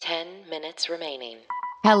minutes remaining.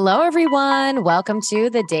 Hello, everyone. Welcome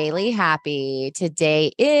to the Daily Happy.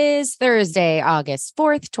 Today is Thursday, August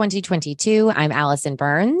 4th, 2022. I'm Allison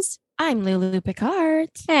Burns. I'm Lulu Picard.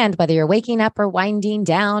 And whether you're waking up or winding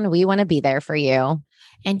down, we want to be there for you.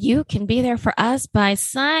 And you can be there for us by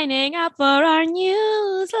signing up for our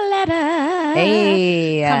newsletter.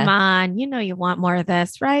 Hey. Come on. You know you want more of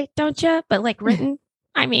this, right? Don't you? But like written.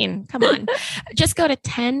 I mean, come on. Just go to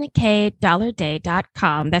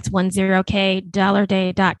 10kdollarday.com. That's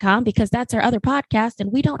 10kdollarday.com because that's our other podcast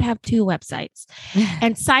and we don't have two websites.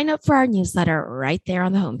 And sign up for our newsletter right there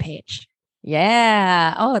on the homepage.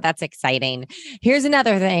 Yeah. Oh, that's exciting. Here's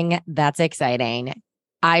another thing that's exciting.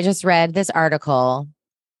 I just read this article.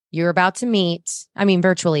 You're about to meet,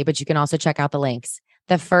 virtually, but you can also check out the links.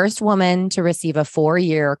 The first woman to receive a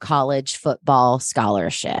 4-year college football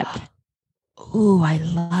scholarship. Ooh, I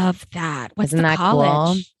love that. What's Isn't the that college?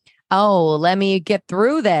 Cool? Oh, let me get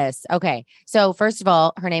through this. Okay. So first of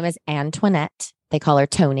all, her name is Antoinette. They call her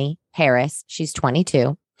Tony Harris. She's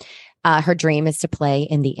 22. Her dream is to play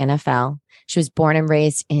in the NFL. She was born and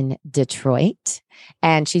raised in Detroit,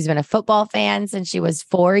 and she's been a football fan since she was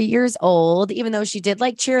 4 years old, even though she did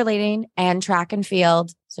like cheerleading and track and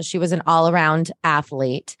field. So she was an all-around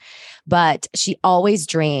athlete, but she always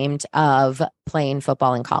dreamed of playing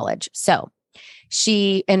football in college. So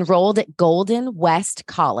she enrolled at Golden West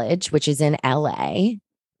College, which is in LA.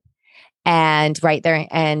 And right there,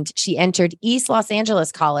 and she entered East Los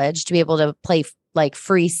Angeles College to be able to play like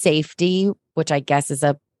free safety, which I guess is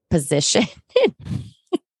a position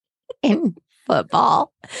in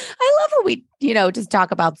football. I love when we, just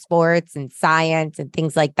talk about sports and science and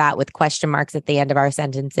things like that with question marks at the end of our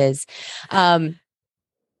sentences. So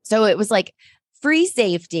it was like free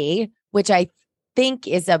safety, which I think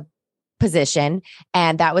is a position,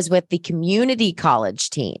 and that was with the community college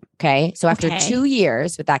team. Okay. So after 2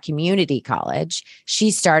 years with that community college,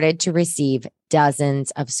 she started to receive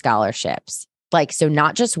dozens of scholarships. Like, so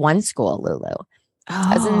not just one school, Lulu.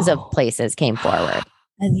 Dozens of places came forward.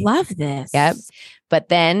 I love this. Yep. But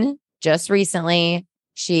then just recently,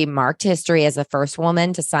 she marked history as the first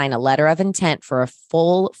woman to sign a letter of intent for a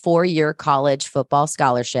full 4-year college football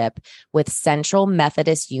scholarship with Central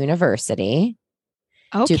Methodist University.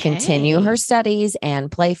 To continue her studies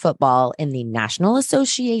and play football in the National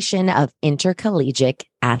Association of Intercollegiate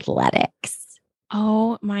Athletics.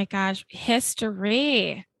 Oh my gosh.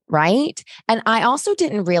 History. Right? And I also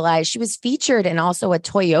didn't realize she was featured in also a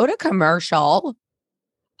Toyota commercial.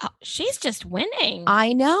 Oh, she's just winning.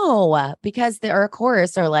 I know, because their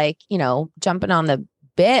chorus are like, jumping on the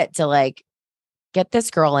bit to like get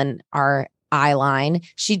this girl in our eye line.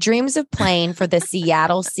 She dreams of playing for the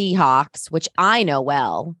Seattle Seahawks, which I know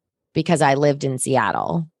well because I lived in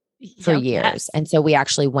Seattle for years. Yes. And so we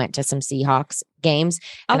actually went to some Seahawks games.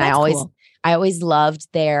 And that's cool. I always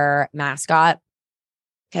loved their mascot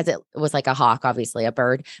because it was like a hawk, obviously a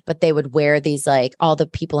bird, but they would wear these, like all the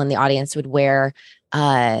people in the audience would wear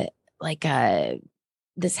this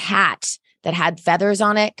hat that had feathers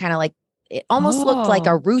on it, kind of like it almost looked like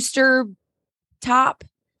a rooster top.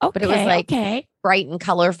 But it was like bright and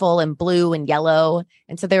colorful and blue and yellow.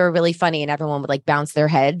 And so they were really funny and everyone would like bounce their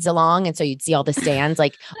heads along. And so you'd see all the stands,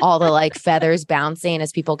 like all the like feathers bouncing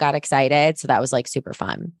as people got excited. So that was like super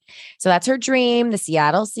fun. So that's her dream, the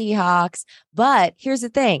Seattle Seahawks. But here's the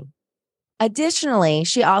thing. Additionally,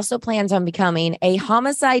 she also plans on becoming a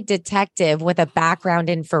homicide detective with a background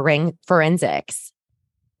in forensics.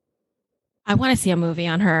 I want to see a movie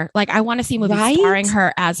on her. Like I want to see a movie starring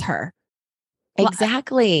her as her.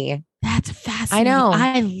 Exactly. That's fascinating. I know.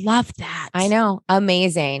 I love that. I know.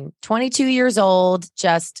 Amazing. 22 years old,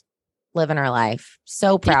 just living her life.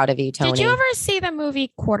 So proud of you, Tony. Did you ever see the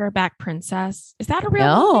movie Quarterback Princess? Is that a real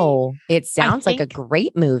movie? No, it sounds like a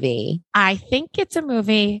great movie. I think it's a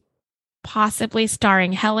movie possibly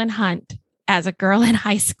starring Helen Hunt as a girl in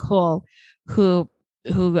high school who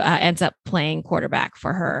ends up playing quarterback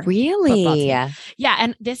for her. Really? Yeah.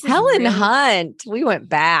 And this is Helen Hunt. We went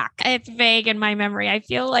back. It's vague in my memory. I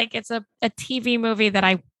feel like it's a TV movie that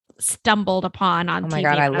I stumbled upon on TV. Oh my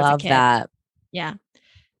God, I love that. Yeah.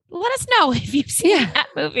 Let us know if you've seen that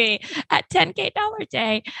movie at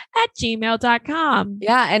 10kdollarday@gmail.com.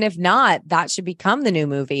 Yeah. And if not, that should become the new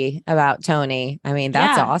movie about Tony. I mean,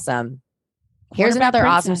 that's awesome. Here's another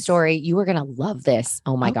awesome story. You were going to love this.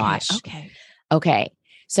 Oh my gosh. Okay.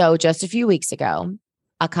 So just a few weeks ago,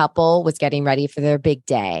 a couple was getting ready for their big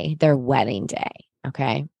day, their wedding day.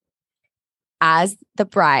 Okay. As the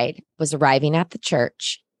bride was arriving at the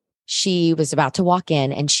church, she was about to walk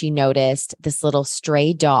in and she noticed this little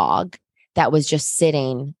stray dog that was just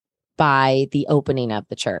sitting by the opening of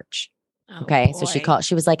the church. Oh Okay. So boy.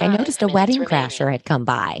 she was like, I noticed a wedding crasher had come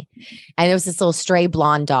by. And it was this little stray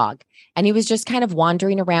blonde dog. And he was just kind of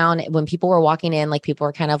wandering around when people were walking in, like people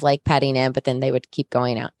were kind of like petting him, but then they would keep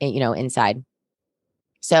going out, inside.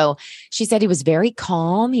 So she said he was very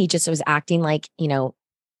calm. He just was acting like,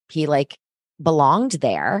 he like belonged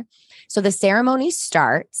there. So the ceremony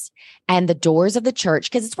starts and the doors of the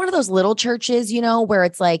church, because it's one of those little churches, where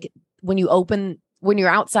it's like when you're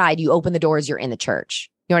outside, you open the doors, you're in the church.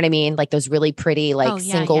 You know what I mean? Like those really pretty, like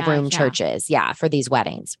single room churches. Yeah. For these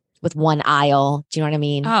weddings with one aisle. Do you know what I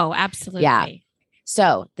mean? Oh, absolutely. Yeah.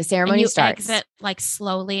 So the And ceremony you starts. exit like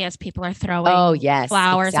slowly as people are throwing Oh, yes,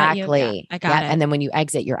 flowers at you. Yeah, exactly. I got it. And then when you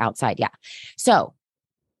exit, you're outside. Yeah. So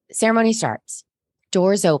ceremony starts,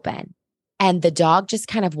 doors open, and the dog just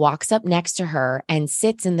kind of walks up next to her and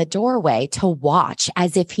sits in the doorway to watch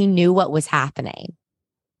as if he knew what was happening.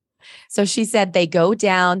 So she said they go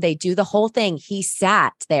down, they do the whole thing. He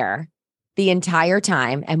sat there the entire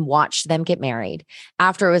time and watched them get married.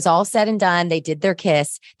 After it was all said and done, they did their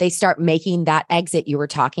kiss. They start making that exit you were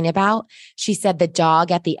talking about. She said the dog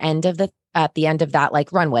at the end of that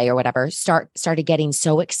like runway or whatever started getting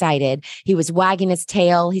so excited. He was wagging his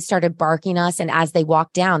tail. He started barking us. And as they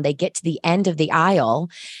walk down, they get to the end of the aisle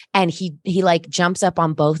and he like jumps up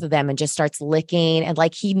on both of them and just starts licking. And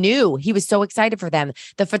like he knew, he was so excited for them.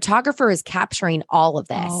 The photographer is capturing all of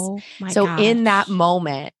this. Oh my so gosh. In that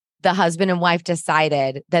moment, the husband and wife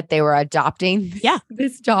decided that they were adopting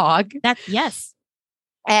this dog. Yes.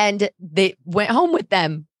 And they went home with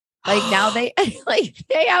them. Like now they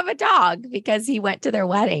have a dog because he went to their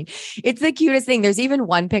wedding. It's the cutest thing. There's even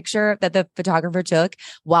one picture that the photographer took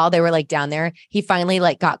while they were like down there. He finally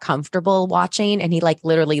like got comfortable watching and he like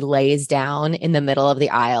literally lays down in the middle of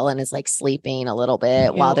the aisle and is like sleeping a little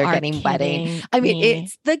bit while they're getting wedding. I mean,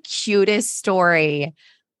 it's the cutest story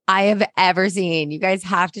I have ever seen. You guys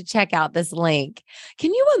have to check out this link.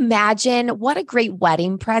 Can you imagine what a great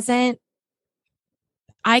wedding present?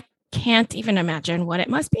 I can't even imagine what it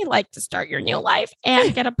must be like to start your new life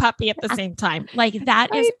and get a puppy at the same time. Like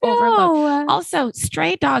that is overload. Also,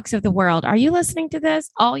 stray dogs of the world, are you listening to this?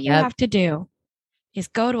 All you have to do is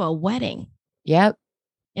go to a wedding. Yep.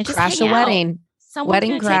 And just crash a wedding. Someone's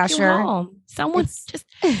wedding crasher. Take you home. Someone's just,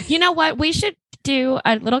 you know what? We should do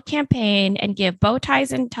a little campaign and give bow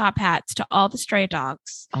ties and top hats to all the stray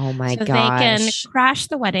dogs. Oh my gosh. So they can crash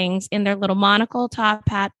the weddings in their little monocle, top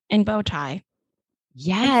hat, and bow tie.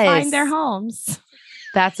 Yes. And find their homes.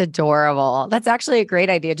 That's adorable. That's actually a great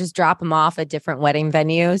idea. Just drop them off at different wedding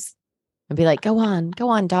venues and be like, go on,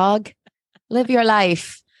 dog. Live your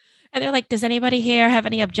life. And they're like, does anybody here have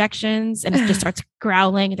any objections? And it just starts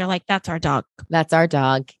growling. And they're like, that's our dog. That's our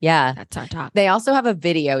dog. Yeah. That's our dog. They also have a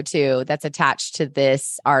video too that's attached to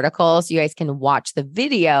this article. So you guys can watch the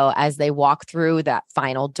video as they walk through that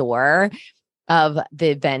final door of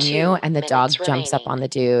the venue and the dog jumps up on the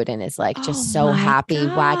dude and is like just so happy,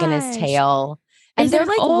 wagging his tail. And is they're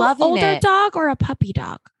like loving older it. Dog or a puppy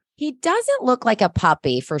dog? He doesn't look like a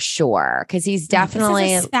puppy for sure because he's definitely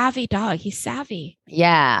this is a savvy dog. He's savvy.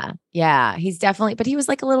 Yeah. He's definitely, but he was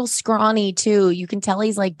like a little scrawny too. You can tell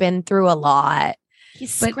he's like been through a lot.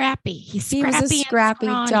 He's scrappy. He was a scrappy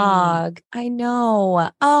dog. I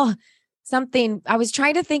know. Oh, something. I was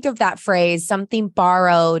trying to think of that phrase. Something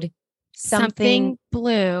borrowed. Something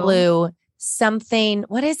blue. Something.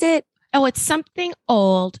 What is it? Oh, it's something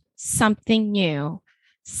old. Something new.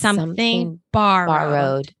 Something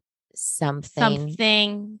borrowed.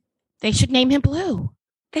 Something. They should name him Blue.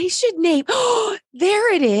 They should name. Oh,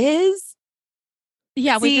 there it is.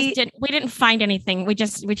 Yeah, we didn't find anything. We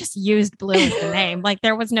just used Blue as the name. Like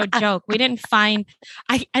there was no joke. We didn't find.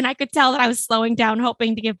 I could tell that I was slowing down,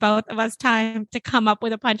 hoping to give both of us time to come up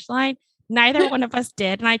with a punchline. Neither one of us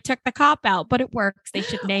did, and I took the cop out, but it works. They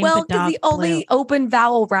should name the dog. The only open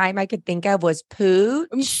vowel rhyme I could think of was pooch.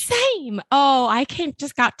 Same. Oh, I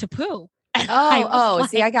just got to poo.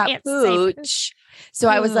 See, I got pooch. So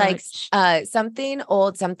I was like, something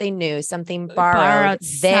old, something new, something borrowed.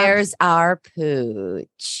 There's our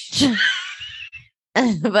pooch.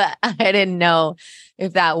 But I didn't know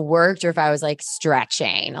if that worked or if I was like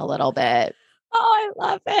stretching a little bit. Oh, I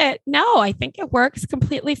love it. No, I think it works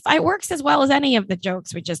completely. It works as well as any of the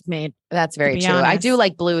jokes we just made. That's very true. Honest. I do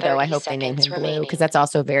like Blue, though. I hope they name him Blue because that's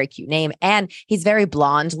also a very cute name. And he's very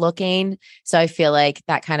blonde looking. So I feel like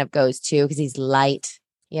that kind of goes too because he's light,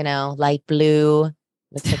 light blue.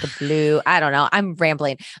 Looks like a blue. I don't know. I'm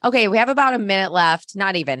rambling. Okay, we have about a minute left.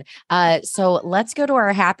 Not even. So let's go to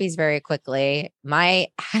our happies very quickly. My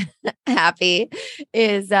happy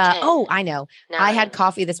is I know. 9, I had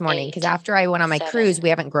coffee this morning because after I went on my 7, cruise, we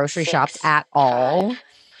haven't grocery 6, shopped at all.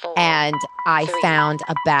 5, and I found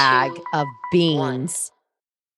a bag of beans